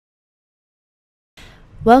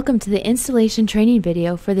Welcome to the installation training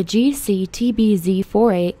video for the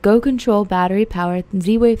GC-TBZ48 GoControl battery-powered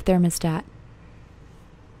Z-Wave thermostat.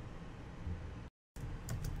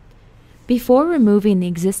 Before removing the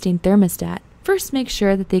existing thermostat, first make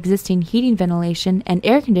sure that the existing heating, ventilation, and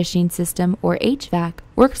air conditioning system, or HVAC,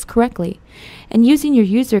 works correctly, and using your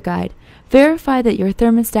user guide, verify that your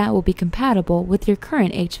thermostat will be compatible with your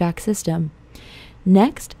current HVAC system.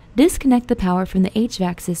 Next, disconnect the power from the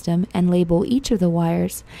HVAC system and label each of the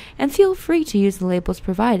wires, and feel free to use the labels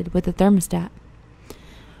provided with the thermostat.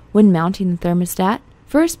 When mounting the thermostat,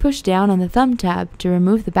 first push down on the thumb tab to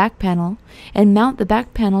remove the back panel and mount the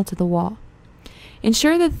back panel to the wall.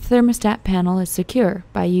 Ensure that the thermostat panel is secure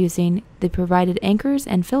by using the provided anchors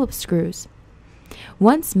and Phillips screws.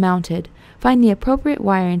 Once mounted, find the appropriate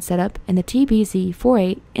wiring setup in the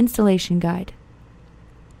TBZ48 installation guide.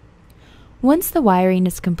 Once the wiring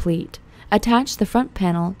is complete, attach the front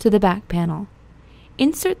panel to the back panel.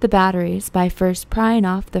 Insert the batteries by first prying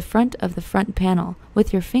off the front of the front panel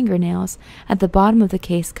with your fingernails at the bottom of the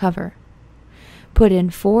case cover. Put in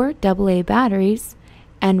 4 AA batteries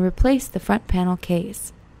and replace the front panel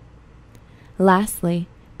case. Lastly,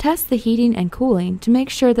 test the heating and cooling to make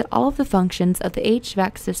sure that all of the functions of the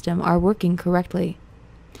HVAC system are working correctly.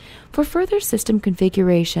 For further system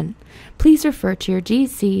configuration, please refer to your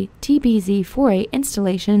GC-TBZ48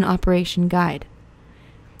 installation and operation guide.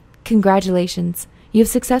 Congratulations! You have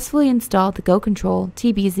successfully installed the GoControl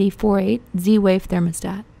TBZ48 Z-Wave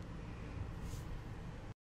thermostat.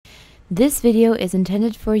 This video is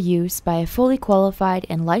intended for use by a fully qualified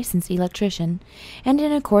and licensed electrician and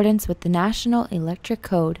in accordance with the National Electric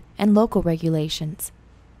Code and local regulations.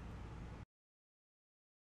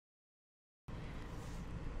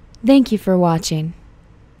 Thank you for watching.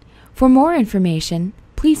 For more information,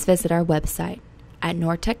 please visit our website at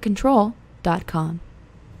nortekcontrol.com.